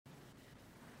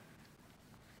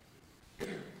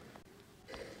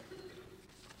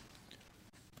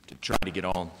try to get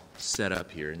all set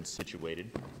up here and situated.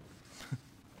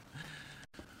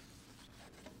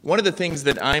 One of the things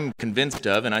that I'm convinced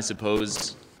of, and I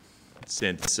suppose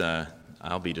since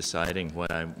I'll be deciding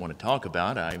what I want to talk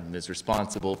about, I'm as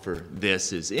responsible for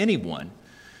this as anyone,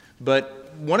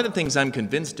 but one of the things I'm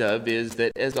convinced of is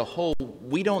that as a whole,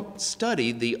 we don't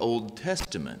study the Old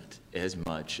Testament as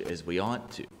much as we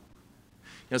ought to.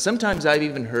 Now, sometimes I've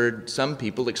even heard some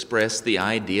people express the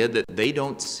idea that they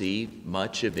don't see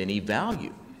much of any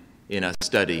value in us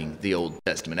studying the Old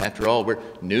Testament. After all, we're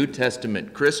New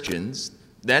Testament Christians.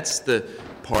 That's the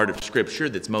part of Scripture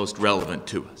that's most relevant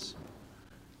to us.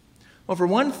 Well, for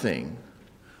one thing,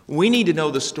 we need to know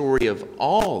the story of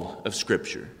all of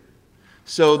Scripture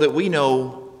so that we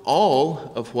know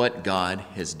all of what God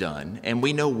has done and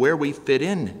we know where we fit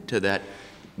into that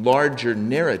larger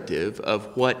narrative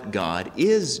of what God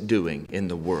is doing in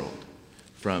the world,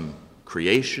 from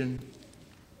creation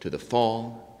to the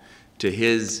fall, to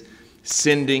his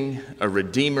sending a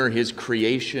Redeemer, his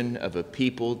creation of a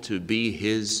people to be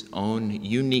his own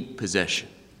unique possession.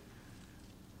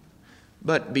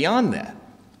 But beyond that,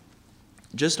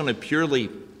 just on a purely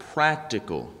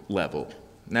practical level,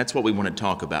 and that's what we want to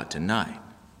talk about tonight,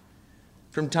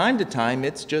 from time to time,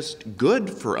 it's just good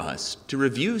for us to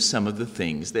review some of the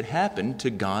things that happened to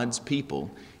God's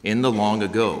people in the long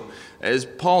ago. As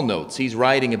Paul notes, he's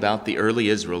writing about the early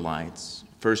Israelites,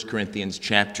 1 Corinthians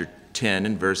chapter 10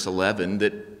 and verse 11,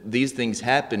 that these things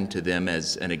happened to them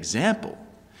as an example.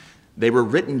 They were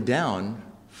written down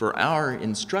for our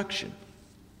instruction.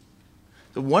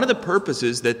 So one of the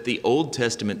purposes that the Old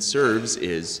Testament serves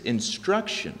is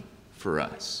instruction for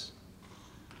us.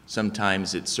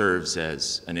 Sometimes it serves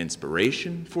as an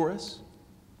inspiration for us.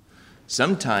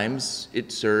 Sometimes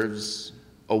it serves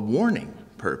a warning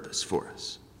purpose for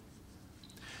us.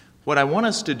 What I want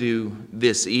us to do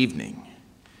this evening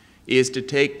is to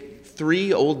take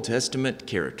three Old Testament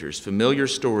characters, familiar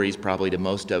stories probably to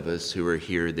most of us who are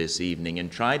here this evening,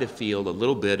 and try to feel a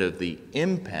little bit of the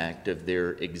impact of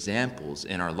their examples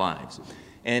in our lives.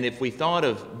 And if we thought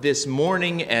of this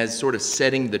morning as sort of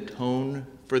setting the tone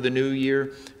for the new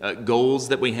year, goals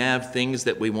that we have, things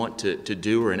that we want to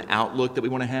do, or an outlook that we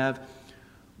want to have,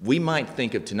 we might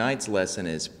think of tonight's lesson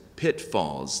as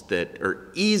pitfalls that are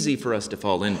easy for us to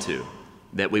fall into,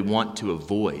 that we want to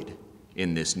avoid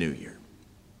in this new year.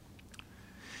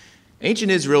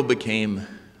 Ancient Israel became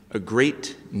a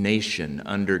great nation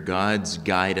under God's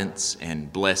guidance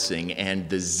and blessing, and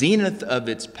the zenith of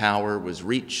its power was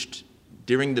reached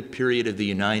during the period of the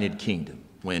United Kingdom,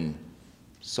 when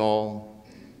Saul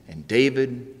and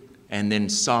David and then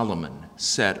Solomon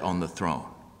sat on the throne.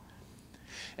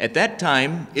 At that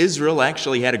time, Israel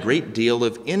actually had a great deal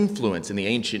of influence in the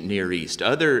ancient Near East.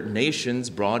 Other nations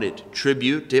brought it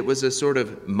tribute. It was a sort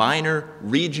of minor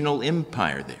regional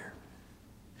empire there.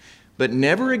 But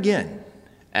never again,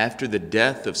 after the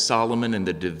death of Solomon and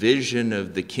the division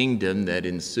of the kingdom that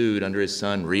ensued under his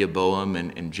son Rehoboam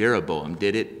and Jeroboam,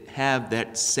 did it have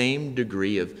that same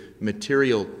degree of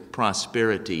material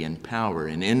prosperity and power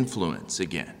and influence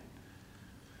again.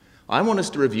 I want us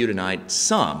to review tonight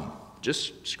some,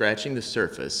 just scratching the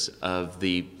surface, of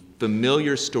the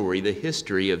familiar story, the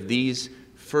history of these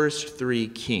first three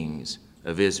kings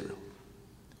of Israel.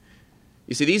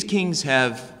 You see, these kings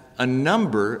have a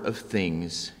number of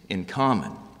things in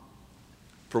common.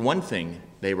 For one thing,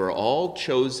 they were all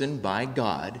chosen by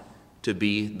God to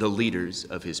be the leaders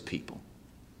of his people.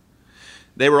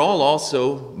 They were all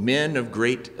also men of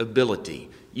great ability.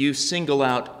 You single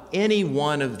out any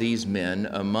one of these men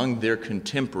among their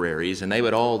contemporaries, and they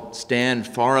would all stand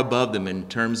far above them in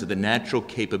terms of the natural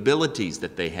capabilities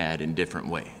that they had in different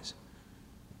ways.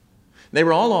 They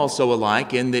were all also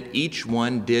alike in that each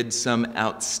one did some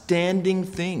outstanding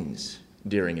things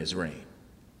during his reign.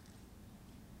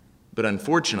 But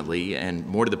unfortunately, and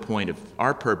more to the point of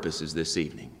our purposes this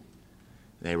evening,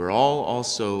 they were all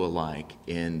also alike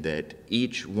in that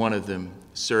each one of them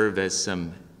served as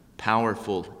some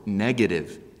powerful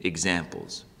negative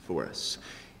examples for us.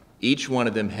 Each one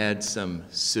of them had some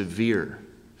severe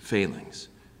failings.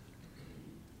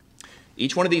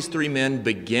 Each one of these three men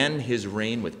began his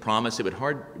reign with promise. It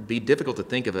would be difficult to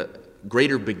think of a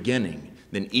greater beginning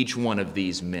than each one of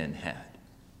these men had.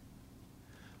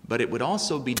 But it would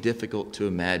also be difficult to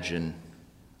imagine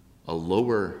a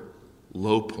lower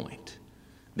low point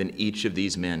than each of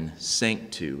these men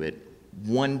sank to at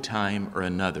one time or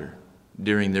another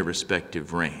during their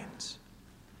respective reigns.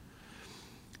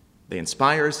 They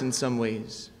inspire us in some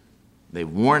ways, they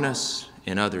warn us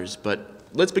in others, but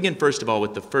let's begin first of all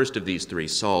with the first of these three,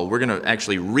 Saul. We're going to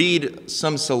actually read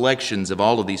some selections of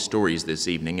all of these stories this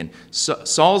evening. And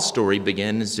Saul's story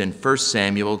begins in 1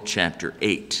 Samuel chapter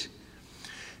 8.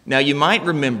 Now, you might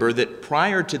remember that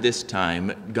prior to this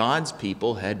time, God's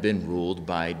people had been ruled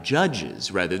by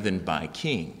judges rather than by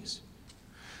kings.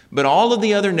 But all of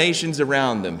the other nations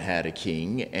around them had a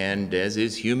king, and as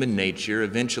is human nature,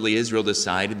 eventually Israel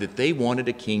decided that they wanted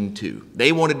a king too.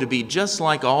 They wanted to be just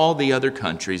like all the other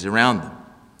countries around them.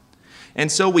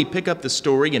 And so we pick up the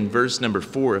story in verse number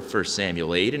 4 of 1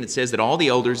 Samuel 8, and it says that all the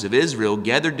elders of Israel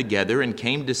gathered together and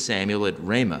came to Samuel at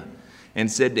Ramah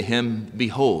and said to him,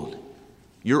 "Behold,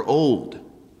 you're old.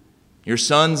 Your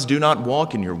sons do not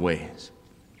walk in your ways.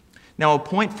 Now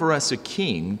appoint for us a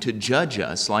king to judge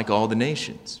us like all the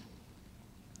nations."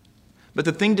 But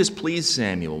the thing displeased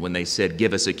Samuel when they said,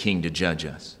 "Give us a king to judge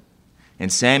us." And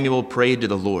Samuel prayed to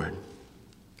the Lord.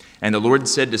 And the Lord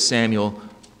said to Samuel,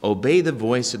 "Obey the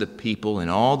voice of the people in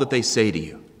all that they say to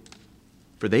you,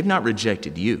 for they've not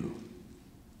rejected you.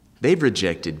 They've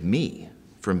rejected me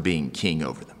from being king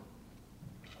over them."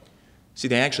 See,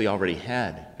 they actually already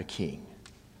had a king.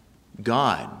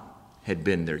 God had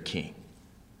been their king.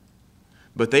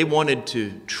 But they wanted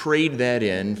to trade that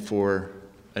in for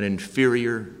an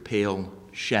inferior, pale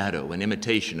shadow, an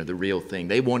imitation of the real thing.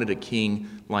 They wanted a king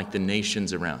like the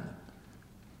nations around them.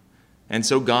 And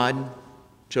so God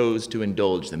chose to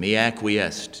indulge them. He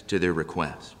acquiesced to their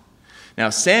request. Now,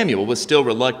 Samuel was still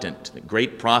reluctant. The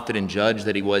great prophet and judge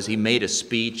that he was, he made a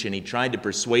speech and he tried to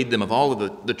persuade them of all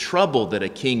of the trouble that a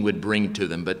king would bring to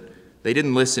them, but they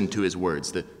didn't listen to his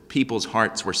words. The people's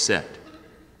hearts were set.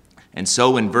 And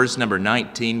so in verse number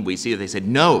 19, we see that they said,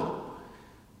 "No,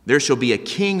 there shall be a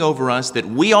king over us, that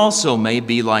we also may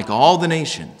be like all the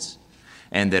nations,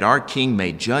 and that our king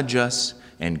may judge us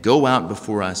and go out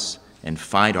before us and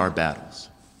fight our battles."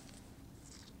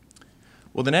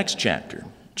 Well, the next chapter,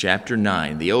 chapter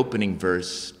 9, the opening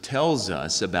verse tells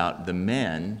us about the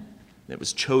man that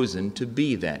was chosen to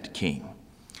be that king.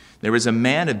 There was a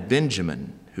man of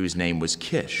Benjamin whose name was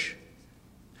Kish,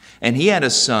 and he had a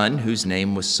son whose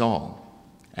name was Saul,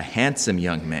 a handsome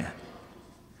young man.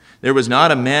 There was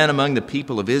not a man among the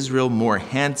people of Israel more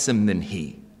handsome than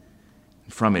he.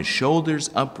 From his shoulders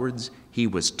upwards, he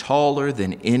was taller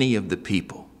than any of the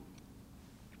people.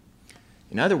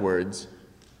 In other words,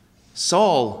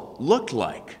 Saul looked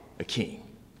like a king.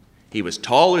 He was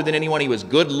taller than anyone. He was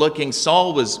good looking.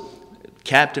 Saul was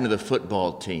captain of the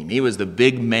football team. He was the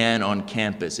big man on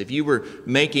campus. If you were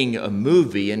making a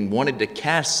movie and wanted to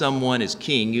cast someone as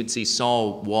king, you'd see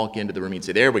Saul walk into the room. You'd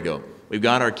say, "There we go. We've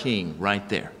got our king right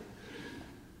there."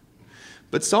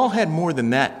 But Saul had more than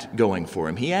that going for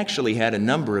him. He actually had a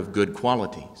number of good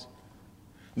qualities.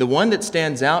 The one that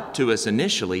stands out to us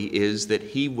initially is that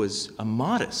he was a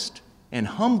modest and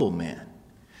humble man.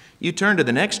 You turn to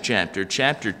the next chapter,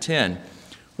 chapter 10,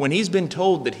 when he's been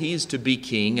told that he's to be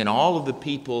king and all of the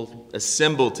people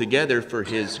assemble together for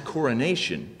his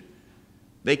coronation,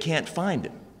 they can't find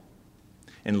him.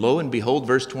 And lo and behold,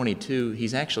 verse 22,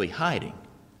 he's actually hiding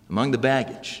among the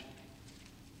baggage.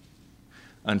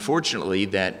 Unfortunately,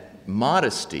 that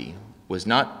modesty was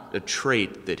not a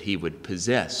trait that he would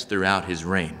possess throughout his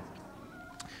reign.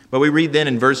 But we read then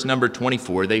in verse number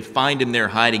 24, they find him there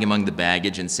hiding among the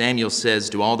baggage, and Samuel says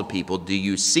to all the people, "Do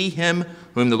you see him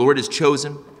whom the Lord has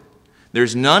chosen?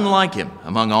 There's none like him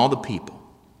among all the people."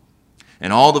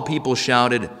 And all the people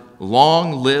shouted,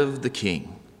 "Long live the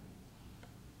king."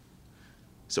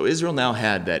 So Israel now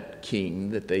had that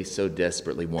king that they so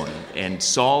desperately wanted. And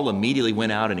Saul immediately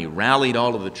went out and he rallied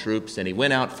all of the troops, and he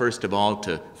went out first of all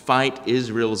to fight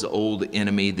Israel's old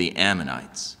enemy, the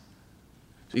Ammonites.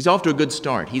 So he's off to a good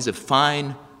start. He's a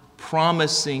fine,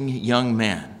 promising young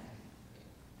man.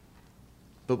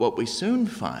 But what we soon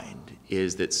find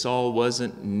is that Saul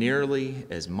wasn't nearly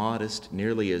as modest,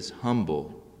 nearly as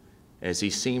humble as he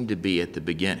seemed to be at the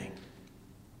beginning.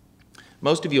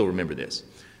 Most of you will remember this.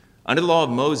 Under the law of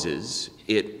Moses,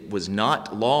 it was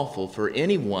not lawful for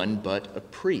anyone but a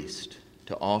priest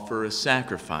to offer a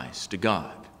sacrifice to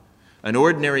God. An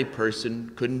ordinary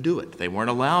person couldn't do it. They weren't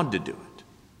allowed to do it.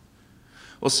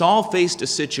 Well, Saul faced a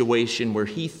situation where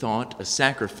he thought a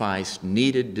sacrifice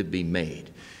needed to be made.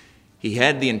 He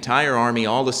had the entire army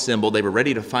all assembled. They were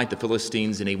ready to fight the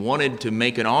Philistines, and he wanted to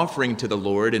make an offering to the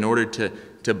Lord in order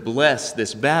to bless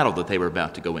this battle that they were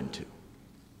about to go into.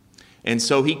 And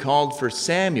so he called for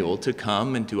Samuel to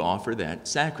come and to offer that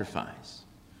sacrifice.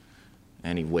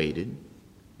 And he waited,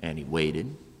 and he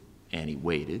waited, and he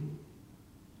waited.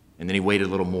 And then he waited a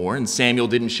little more, and Samuel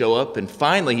didn't show up. And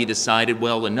finally he decided,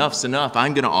 well, enough's enough.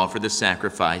 I'm going to offer the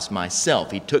sacrifice myself.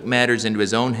 He took matters into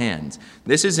his own hands.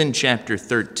 This is in chapter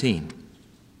 13.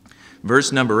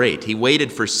 Verse number 8, he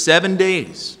waited for 7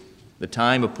 days, the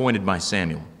time appointed by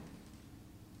Samuel.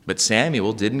 But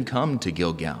Samuel didn't come to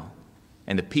Gilgal,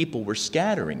 and the people were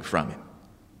scattering from him.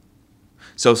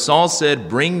 So Saul said,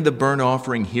 "Bring the burnt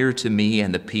offering here to me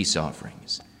and the peace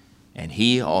offerings." And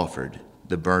he offered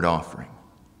the burnt offering.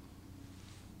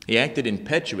 He acted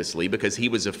impetuously because he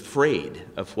was afraid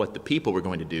of what the people were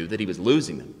going to do, that he was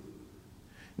losing them.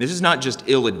 This is not just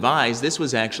ill-advised, this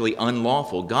was actually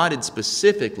unlawful. God had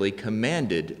specifically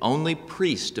commanded only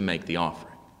priests to make the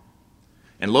offering.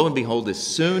 And lo and behold, as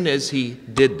soon as he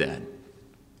did that,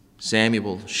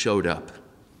 Samuel showed up.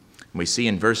 And we see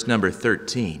in verse number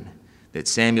 13 that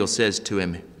Samuel says to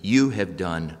him, "You have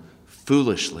done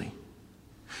foolishly.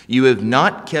 You have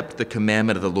not kept the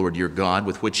commandment of the Lord your God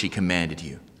with which he commanded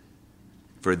you.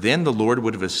 For then the Lord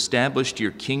would have established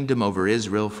your kingdom over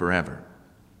Israel forever.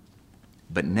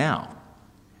 But now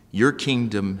your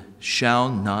kingdom shall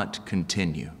not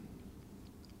continue.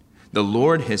 The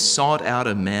Lord has sought out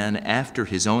a man after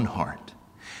his own heart,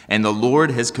 and the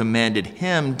Lord has commanded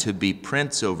him to be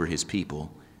prince over his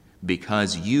people,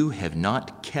 because you have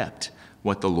not kept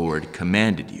what the Lord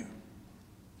commanded you."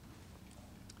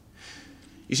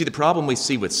 You see, the problem we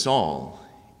see with Saul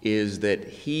is that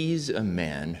he's a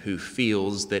man who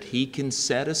feels that he can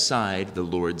set aside the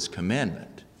Lord's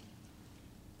commandment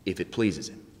if it pleases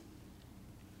him.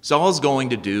 Saul's going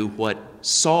to do what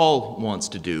Saul wants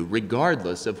to do,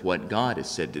 regardless of what God has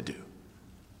said to do.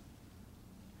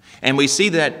 And we see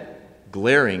that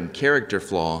glaring character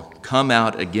flaw come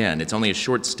out again. It's only a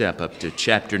short step up to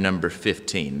chapter number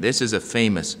 15. This is a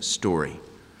famous story.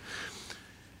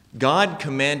 God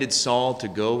commanded Saul to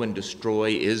go and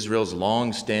destroy Israel's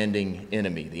long-standing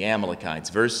enemy, the Amalekites.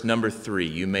 Verse number 3,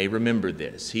 you may remember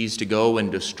this. He's to go and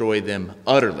destroy them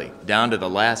utterly, down to the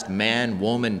last man,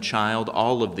 woman, child,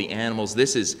 all of the animals.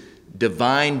 This is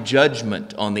divine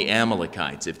judgment on the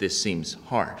Amalekites, if this seems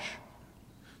harsh.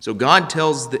 So God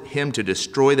tells him to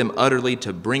destroy them utterly,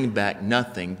 to bring back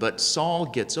nothing. But Saul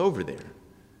gets over there,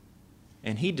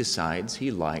 and he decides he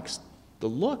likes the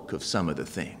look of some of the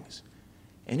things.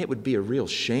 And it would be a real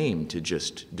shame to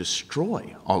just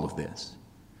destroy all of this.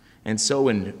 And so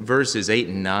in verses 8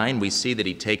 and 9, we see that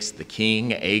he takes the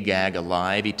king, Agag,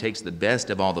 alive. He takes the best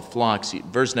of all the flocks.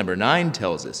 Verse number 9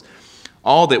 tells us,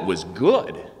 all that was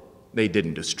good, they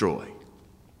didn't destroy.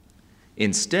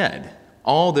 Instead,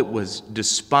 all that was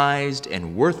despised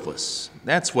and worthless,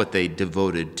 that's what they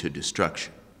devoted to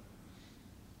destruction.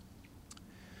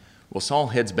 Well, Saul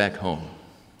heads back home,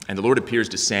 and the Lord appears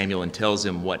to Samuel and tells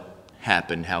him what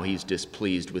happened, how he's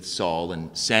displeased with Saul,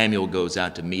 and Samuel goes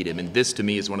out to meet him. And this, to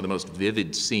me, is one of the most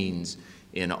vivid scenes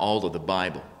in all of the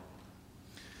Bible.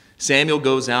 Samuel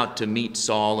goes out to meet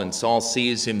Saul, and Saul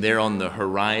sees him there on the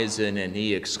horizon, and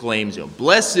he exclaims,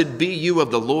 "Blessed be you of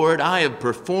the Lord, I have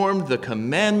performed the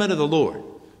commandment of the Lord."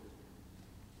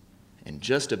 And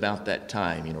just about that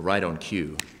time, right on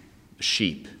cue, the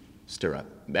sheep stir up.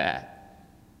 Bah.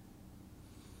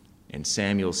 And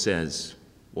Samuel says,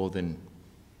 "Well then,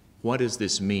 what does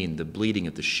this mean, the bleating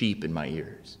of the sheep in my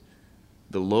ears,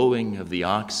 the lowing of the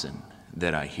oxen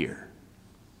that I hear?"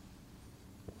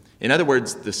 In other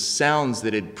words, the sounds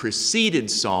that had preceded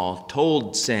Saul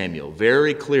told Samuel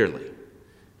very clearly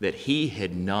that he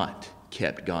had not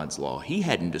kept God's law. He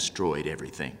hadn't destroyed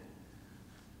everything.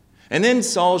 And then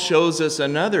Saul shows us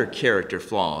another character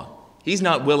flaw. He's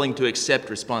not willing to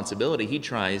accept responsibility. He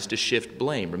tries to shift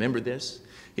blame. Remember this?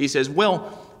 He says,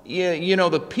 "Well, yeah,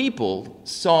 the people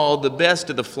saw the best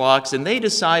of the flocks, and they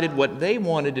decided what they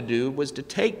wanted to do was to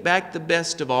take back the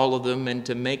best of all of them and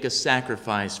to make a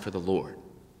sacrifice for the Lord."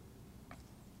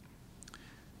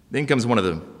 Then comes one of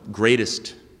the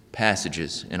greatest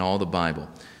passages in all the Bible.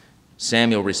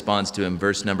 Samuel responds to him,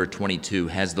 verse number 22,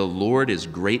 "Has the Lord his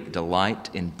great delight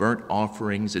in burnt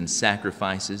offerings and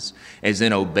sacrifices, as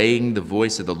in obeying the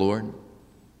voice of the Lord?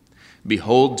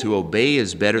 Behold, to obey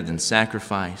is better than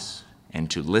sacrifice, and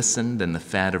to listen than the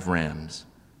fat of rams.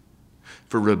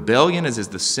 For rebellion is as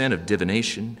the sin of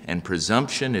divination, and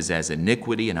presumption is as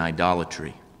iniquity and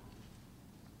idolatry.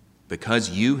 Because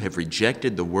you have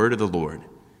rejected the word of the Lord,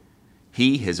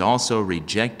 he has also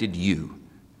rejected you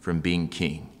from being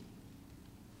king."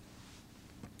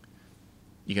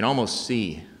 You can almost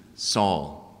see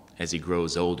Saul as he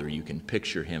grows older. You can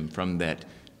picture him from that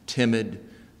timid,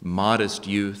 modest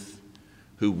youth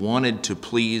who wanted to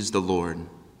please the Lord,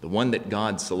 the one that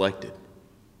God selected.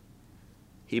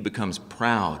 He becomes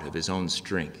proud of his own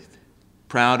strength,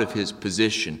 proud of his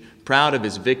position, proud of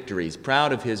his victories,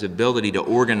 proud of his ability to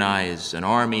organize an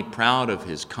army, proud of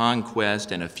his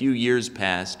conquest, and a few years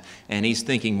passed, and he's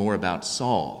thinking more about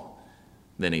Saul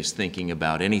than he's thinking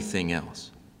about anything else.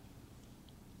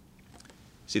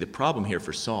 See, the problem here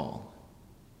for Saul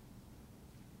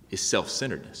is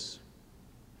self-centeredness.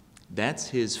 That's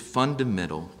his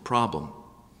fundamental problem.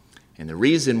 And the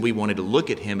reason we wanted to look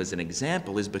at him as an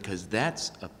example is because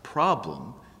that's a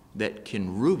problem that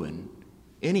can ruin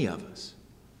any of us.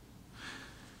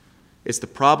 It's the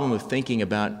problem of thinking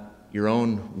about your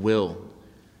own will,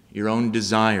 your own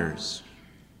desires,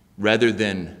 rather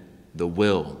than the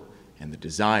will and the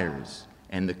desires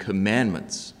and the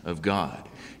commandments of God.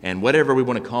 And whatever we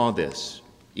want to call this,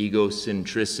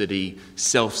 egocentricity,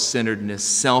 self-centeredness,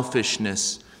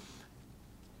 selfishness,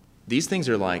 these things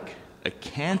are like a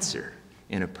cancer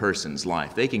in a person's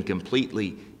life. They can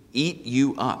completely eat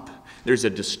you up. There's a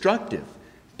destructive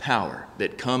power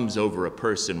that comes over a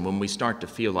person when we start to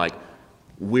feel like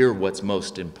we're what's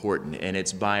most important, and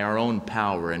it's by our own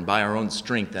power and by our own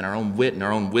strength and our own wit and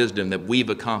our own wisdom that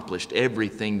we've accomplished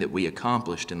everything that we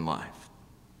accomplished in life.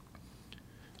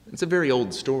 It's a very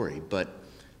old story, but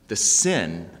the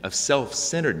sin of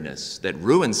self-centeredness that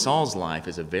ruined Saul's life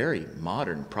is a very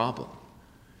modern problem.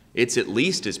 It's at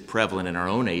least as prevalent in our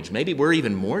own age. Maybe we're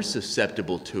even more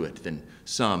susceptible to it than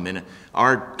some. In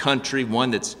our country,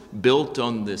 one that's built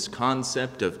on this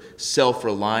concept of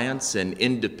self-reliance and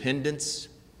independence,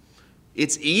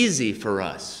 it's easy for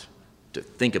us to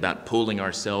think about pulling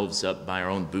ourselves up by our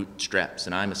own bootstraps,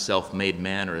 and I'm a self-made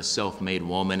man or a self-made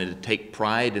woman, and to take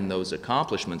pride in those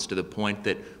accomplishments to the point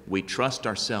that we trust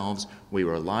ourselves, we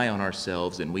rely on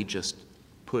ourselves, and we just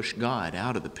push God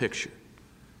out of the picture.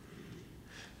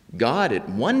 God at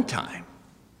one time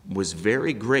was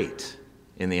very great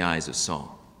in the eyes of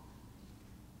Saul.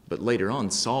 But later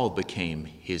on, Saul became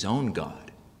his own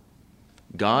God.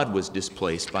 God was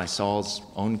displaced by Saul's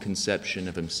own conception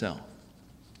of himself.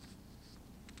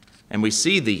 And we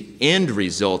see the end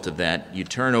result of that. You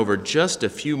turn over just a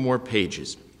few more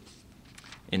pages.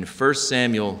 In 1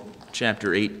 Samuel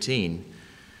chapter 18,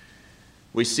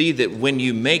 we see that when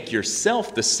you make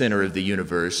yourself the center of the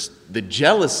universe, the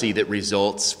jealousy that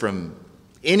results from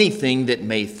anything that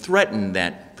may threaten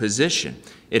that position.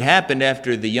 It happened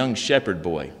after the young shepherd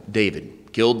boy,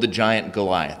 David, killed the giant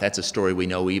Goliath. That's a story we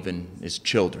know even as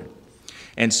children.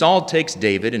 And Saul takes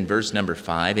David in verse number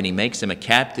 5, and he makes him a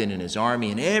captain in his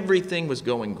army, and everything was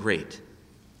going great.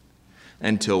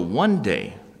 Until one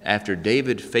day, after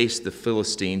David faced the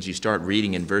Philistines, you start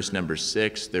reading in verse number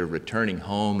 6, they're returning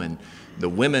home, and the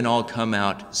women all come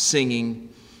out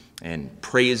singing and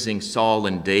praising Saul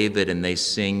and David, and they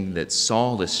sing that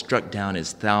Saul has struck down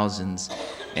his thousands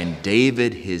and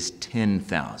David his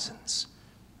 10,000s.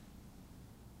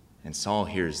 And Saul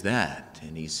hears that,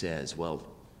 and he says, well,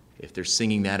 if they're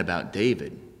singing that about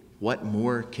David, what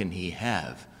more can he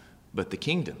have but the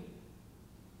kingdom?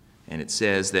 And it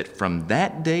says that from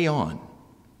that day on,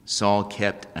 Saul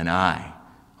kept an eye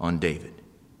on David.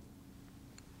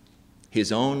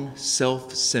 His own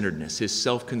self-centeredness, his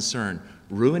self-concern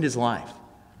ruined his life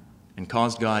and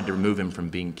caused God to remove him from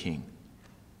being king.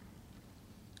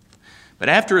 But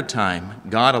after a time,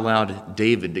 God allowed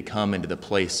David to come into the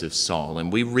place of Saul.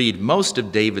 And we read most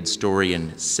of David's story in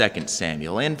 2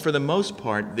 Samuel. And for the most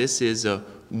part, this is a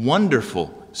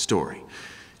wonderful story.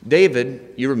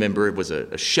 David, you remember, was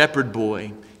a shepherd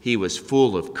boy. He was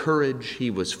full of courage. He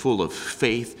was full of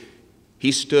faith.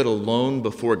 He stood alone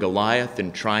before Goliath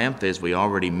in triumph, as we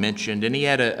already mentioned. And he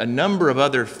had a number of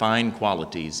other fine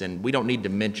qualities. And we don't need to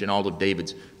mention all of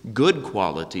David's good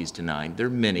qualities tonight. There are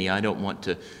many. I don't want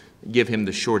to give him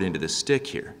the short end of the stick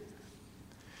here.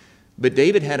 But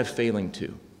David had a failing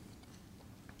too.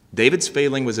 David's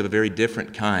failing was of a very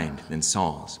different kind than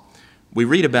Saul's. We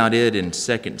read about it in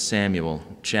 2 Samuel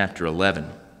chapter 11,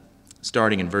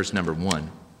 starting in verse number 1.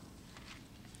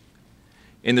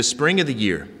 In the spring of the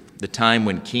year, the time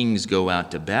when kings go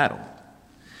out to battle,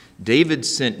 David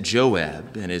sent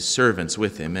Joab and his servants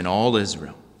with him and all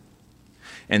Israel.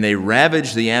 And they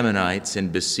ravaged the Ammonites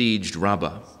and besieged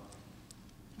Rabbah.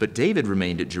 But David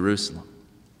remained at Jerusalem.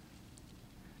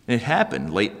 And it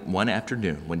happened late one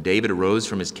afternoon when David arose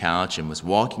from his couch and was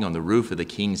walking on the roof of the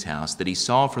king's house that he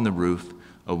saw from the roof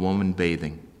a woman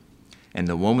bathing. And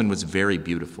the woman was very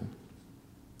beautiful.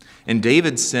 And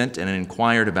David sent and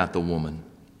inquired about the woman.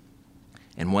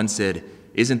 And one said,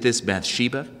 "Isn't this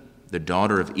Bathsheba, the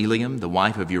daughter of Eliam, the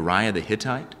wife of Uriah the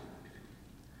Hittite?"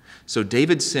 So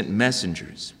David sent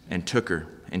messengers and took her,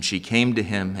 and she came to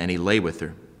him, and he lay with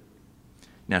her.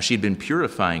 Now she'd been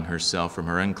purifying herself from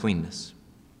her uncleanness.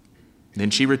 Then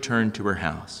she returned to her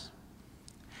house.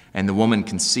 And the woman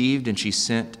conceived, and she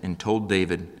sent and told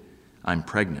David, "I'm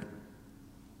pregnant."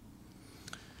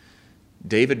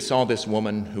 David saw this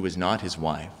woman who was not his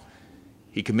wife.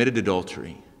 He committed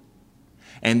adultery.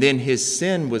 And then his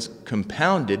sin was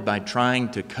compounded by trying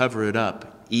to cover it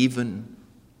up even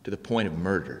to the point of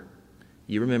murder.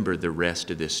 You remember the rest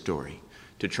of this story.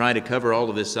 To try to cover all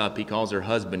of this up, he calls her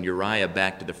husband Uriah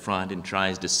back to the front and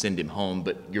tries to send him home.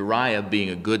 But Uriah, being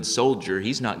a good soldier,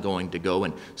 he's not going to go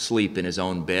and sleep in his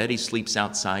own bed. He sleeps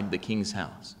outside the king's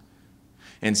house.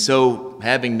 And so,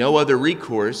 having no other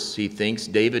recourse, he thinks,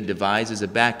 David devises a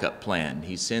backup plan.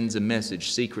 He sends a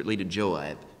message secretly to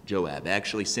Joab. Joab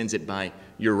actually sends it by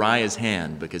Uriah's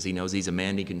hand because he knows he's a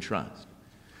man he can trust.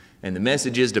 And the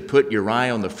message is to put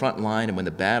Uriah on the front line, and when the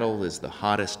battle is the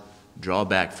hottest, draw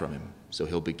back from him so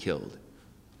he'll be killed.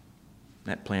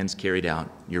 That plan's carried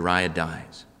out. Uriah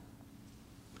dies.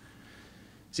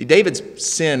 See, David's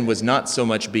sin was not so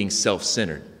much being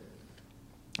self-centered,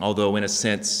 although in a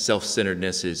sense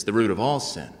self-centeredness is the root of all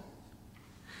sin.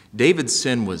 David's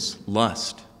sin was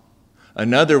lust,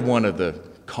 another one of the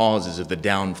causes of the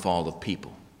downfall of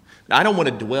people. I don't want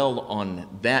to dwell on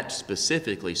that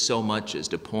specifically so much as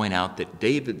to point out that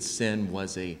David's sin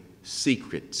was a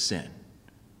secret sin.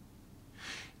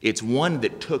 It's one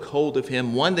that took hold of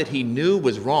him, one that he knew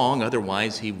was wrong,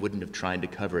 otherwise he wouldn't have tried to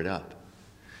cover it up.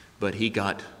 But he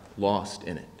got lost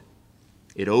in it.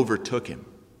 It overtook him.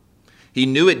 He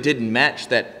knew it didn't match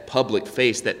that public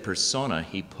face, that persona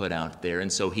he put out there,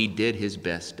 and so he did his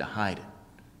best to hide it.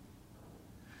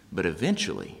 But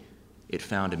eventually, it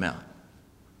found him out.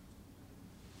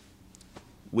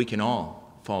 We can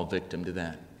all fall victim to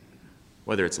that,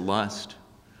 whether it's lust,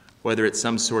 whether it's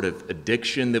some sort of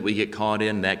addiction that we get caught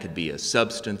in. That could be a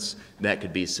substance, that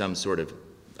could be some sort of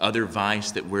other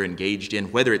vice that we're engaged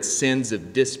in, whether it's sins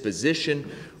of disposition.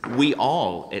 We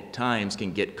all at times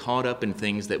can get caught up in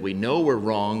things that we know are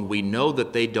wrong. We know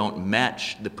that they don't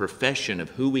match the profession of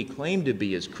who we claim to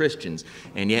be as Christians,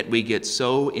 and yet we get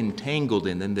so entangled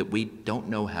in them that we don't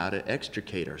know how to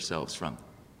extricate ourselves from them.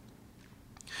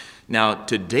 Now,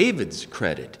 to David's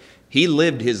credit, he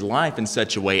lived his life in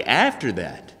such a way after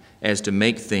that as to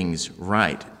make things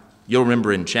right. You'll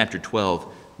remember in chapter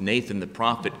 12, Nathan the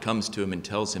prophet comes to him and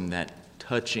tells him that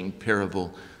touching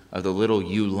parable of the little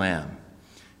ewe lamb.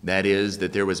 That is,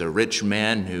 that there was a rich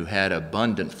man who had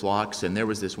abundant flocks, and there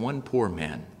was this one poor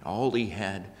man. All he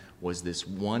had was this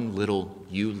one little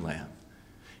ewe lamb.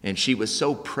 And she was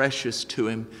so precious to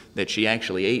him that she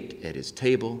actually ate at his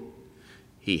table.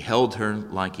 He held her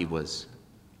like she was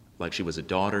a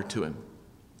daughter to him.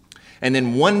 And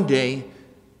then one day,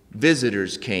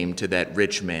 visitors came to that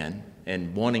rich man,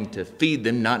 and wanting to feed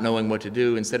them, not knowing what to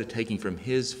do, instead of taking from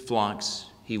his flocks,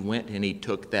 he went and he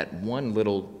took that one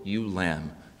little ewe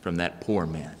lamb from that poor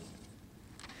man.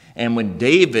 And when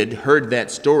David heard that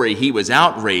story, he was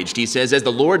outraged. He says, "As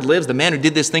the Lord lives, the man who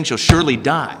did this thing shall surely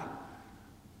die."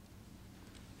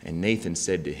 And Nathan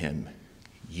said to him,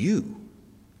 "You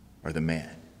are the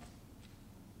man."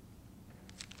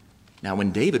 Now,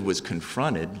 when David was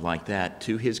confronted like that,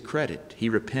 to his credit, he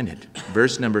repented.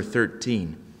 Verse number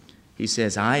 13, he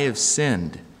says, "I have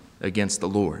sinned against the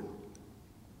Lord."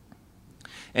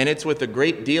 And it's with a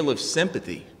great deal of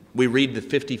sympathy we read the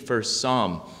 51st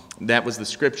Psalm. That was the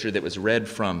scripture that was read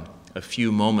from a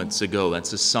few moments ago.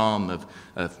 That's a psalm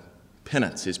of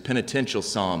penance, his penitential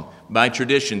psalm, by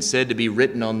tradition said to be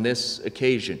written on this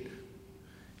occasion.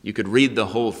 You could read the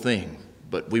whole thing,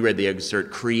 but we read the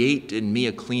excerpt, "Create in me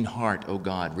a clean heart, O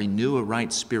God, renew a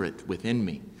right spirit within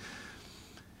me."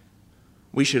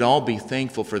 We should all be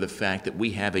thankful for the fact that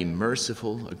we have a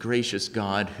merciful, a gracious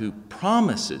God who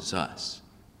promises us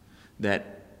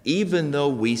that even though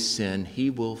we sin, he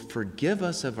will forgive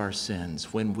us of our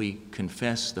sins when we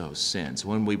confess those sins,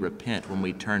 when we repent, when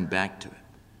we turn back to it.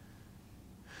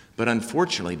 But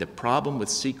unfortunately, the problem with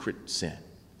secret sin,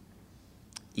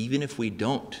 even if we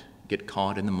don't get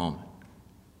caught in the moment,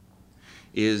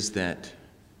 is that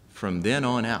from then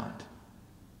on out,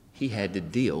 he had to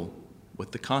deal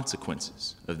with the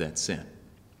consequences of that sin.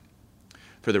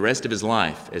 For the rest of his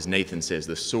life, as Nathan says,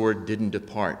 the sword didn't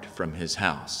depart from his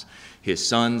house. His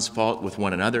sons fought with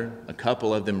one another. A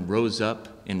couple of them rose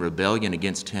up in rebellion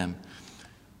against him.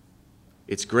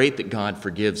 It's great that God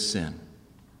forgives sin,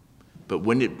 but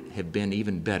wouldn't it have been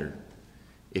even better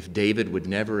if David would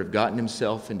never have gotten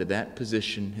himself into that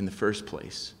position in the first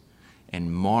place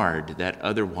and marred that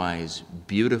otherwise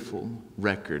beautiful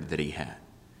record that he had?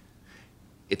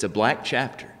 It's a black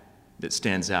chapter that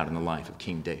stands out in the life of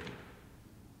King David.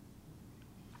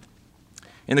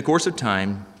 In the course of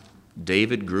time,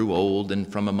 David grew old,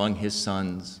 and from among his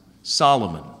sons,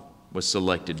 Solomon was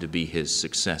selected to be his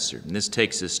successor. And this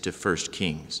takes us to 1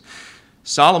 Kings.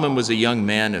 Solomon was a young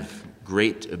man of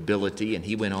great ability, and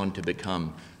he went on to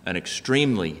become an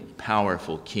extremely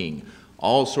powerful king.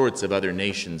 All sorts of other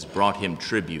nations brought him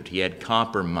tribute. He had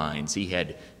copper mines. He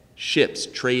had ships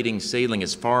trading, sailing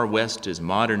as far west as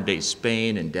modern-day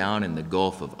Spain and down in the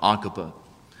Gulf of Aqaba.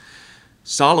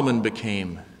 Solomon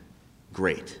became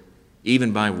great,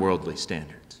 even by worldly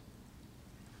standards.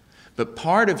 But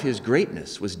part of his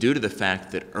greatness was due to the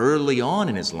fact that early on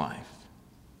in his life,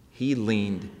 he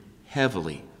leaned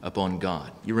heavily upon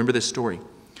God. You remember this story?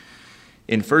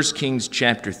 In 1 Kings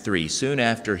chapter 3, soon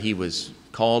after he was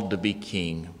called to be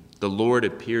king, the Lord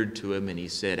appeared to him and he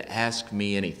said, "Ask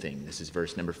me anything." This is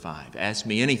verse number 5. "Ask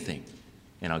me anything,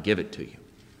 and I'll give it to you."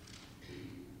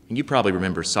 And you probably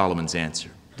remember Solomon's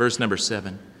answer. Verse number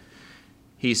 7,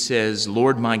 he says,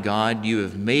 "Lord my God, you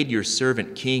have made your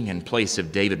servant king in place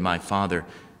of David my father,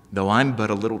 though I'm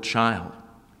but a little child.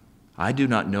 I do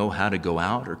not know how to go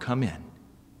out or come in.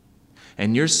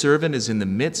 And your servant is in the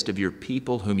midst of your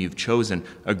people whom you've chosen,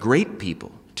 a great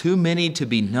people, too many to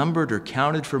be numbered or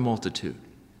counted for multitude.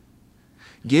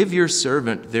 Give your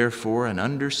servant, therefore, an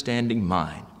understanding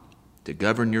mind to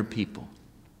govern your people,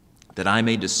 that I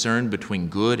may discern between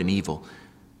good and evil.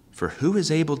 For who is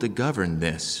able to govern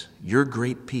this, your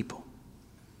great people?"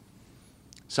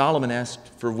 Solomon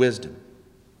asked for wisdom,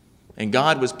 and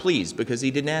God was pleased because he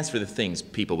didn't ask for the things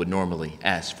people would normally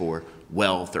ask for,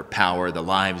 wealth or power, the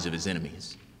lives of his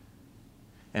enemies.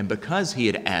 And because he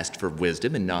had asked for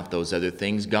wisdom and not those other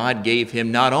things, God gave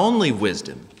him not only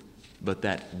wisdom, but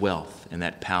that wealth and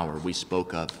that power we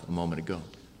spoke of a moment ago.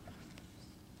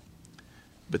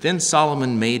 But then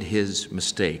Solomon made his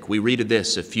mistake. We read of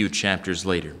this a few chapters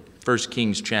later, 1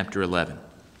 Kings chapter 11.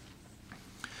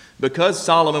 Because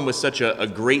Solomon was such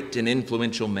a great and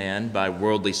influential man by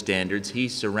worldly standards, he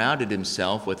surrounded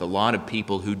himself with a lot of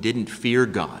people who didn't fear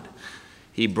God.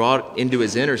 He brought into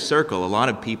his inner circle a lot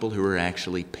of people who were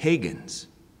actually pagans.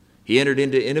 He entered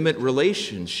into intimate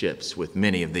relationships with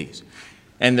many of these.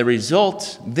 And the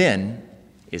result then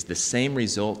is the same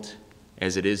result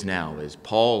as it is now. As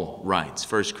Paul writes,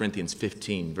 1 Corinthians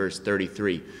 15, verse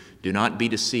 33, "Do not be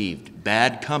deceived.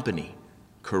 Bad company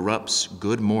corrupts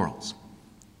good morals."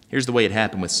 Here's the way it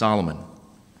happened with Solomon.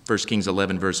 1 Kings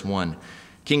 11, verse 1.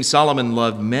 "King Solomon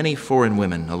loved many foreign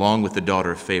women along with the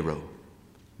daughter of Pharaoh,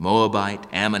 Moabite,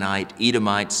 Ammonite,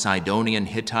 Edomite, Sidonian,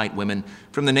 Hittite women,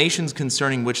 from the nations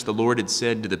concerning which the Lord had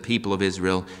said to the people of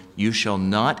Israel, 'You shall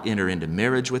not enter into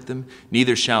marriage with them,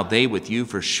 neither shall they with you,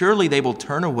 for surely they will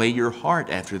turn away your heart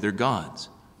after their gods.'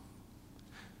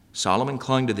 Solomon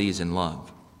clung to these in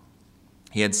love.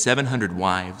 He had 700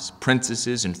 wives,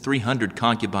 princesses, and 300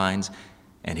 concubines,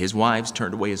 and his wives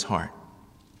turned away his heart.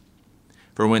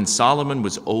 For when Solomon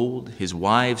was old, his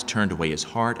wives turned away his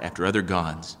heart after other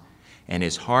gods, and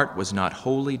his heart was not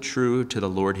wholly true to the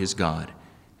Lord his God,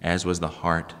 as was the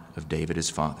heart of David his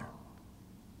father."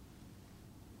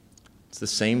 It's the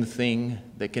same thing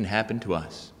that can happen to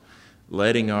us,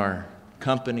 letting our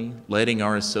company, letting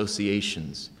our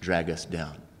associations drag us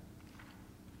down.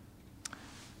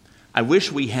 I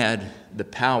wish we had the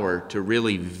power to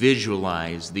really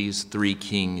visualize these three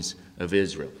kings of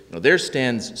Israel. Now, there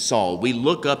stands Saul. We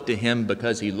look up to him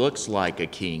because he looks like a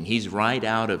king. He's right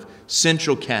out of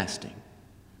central casting.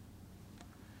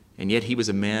 And yet he was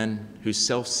a man whose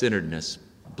self-centeredness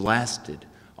blasted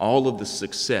all of the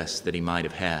success that he might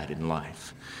have had in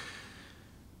life.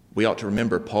 We ought to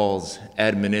remember Paul's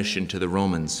admonition to the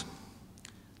Romans.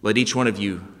 "Let each one of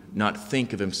you not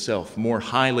think of himself more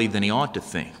highly than he ought to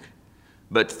think,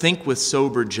 but think with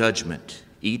sober judgment,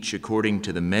 each according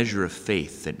to the measure of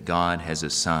faith that God has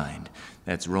assigned."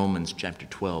 That's Romans chapter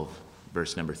 12,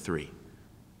 verse number 3.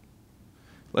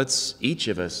 Let's each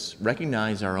of us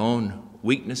recognize our own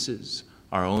weaknesses,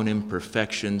 our own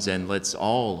imperfections, and let's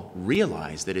all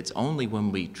realize that it's only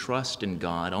when we trust in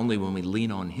God, only when we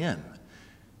lean on Him,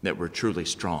 that we're truly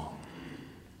strong.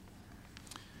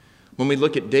 When we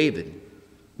look at David,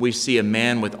 we see a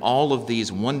man with all of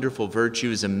these wonderful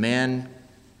virtues, a man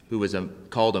who was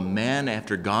called a man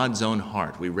after God's own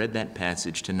heart. We read that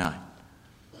passage tonight.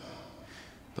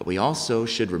 But we also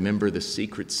should remember the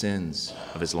secret sins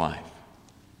of his life,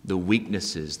 the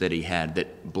weaknesses that he had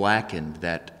that blackened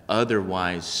that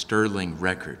otherwise sterling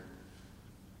record.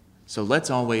 So let's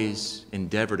always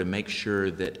endeavor to make sure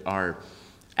that our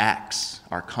acts,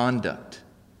 our conduct,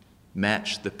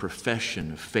 match the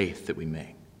profession of faith that we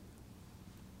make.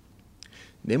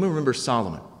 Then we remember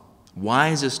Solomon,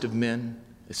 wisest of men,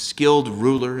 a skilled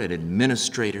ruler and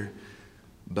administrator,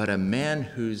 but a man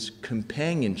whose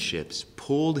companionships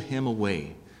pulled him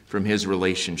away from his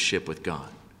relationship with God.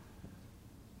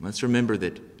 Let's remember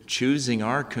that choosing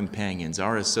our companions,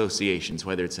 our associations,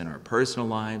 whether it's in our personal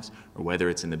lives or whether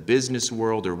it's in the business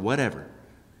world or whatever,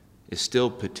 is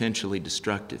still potentially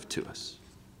destructive to us.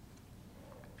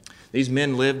 These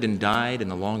men lived and died in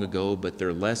the long ago, but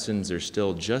their lessons are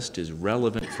still just as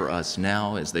relevant for us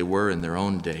now as they were in their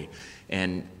own day.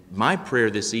 And my prayer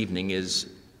this evening is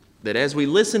that as we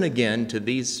listen again to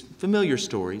these familiar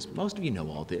stories, most of you know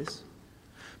all this,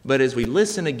 but as we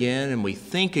listen again and we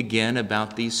think again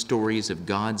about these stories of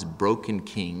God's broken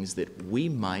kings, that we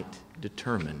might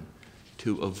determine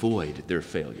to avoid their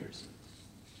failures.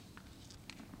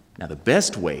 Now, the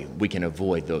best way we can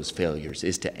avoid those failures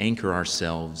is to anchor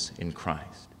ourselves in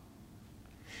Christ.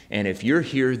 And if you're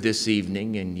here this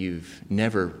evening and you've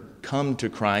never come to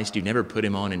Christ, you've never put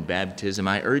him on in baptism,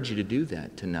 I urge you to do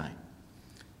that tonight,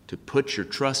 to put your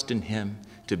trust in him,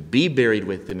 to be buried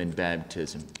with him in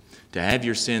baptism, to have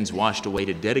your sins washed away,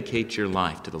 to dedicate your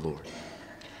life to the Lord.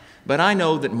 But I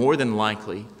know that more than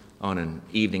likely, on an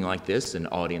evening like this, an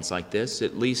audience like this,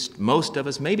 at least most of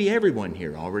us, maybe everyone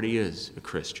here already is a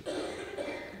Christian.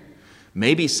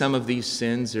 Maybe some of these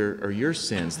sins are your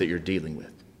sins that you're dealing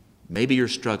with. Maybe you're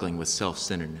struggling with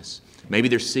self-centeredness. Maybe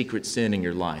there's secret sin in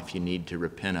your life you need to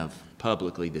repent of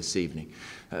publicly this evening.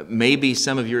 Maybe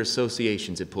some of your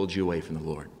associations have pulled you away from the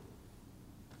Lord.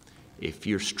 If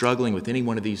you're struggling with any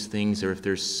one of these things, or if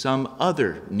there's some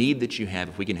other need that you have,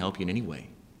 if we can help you in any way,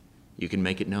 you can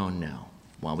make it known now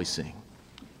while we sing.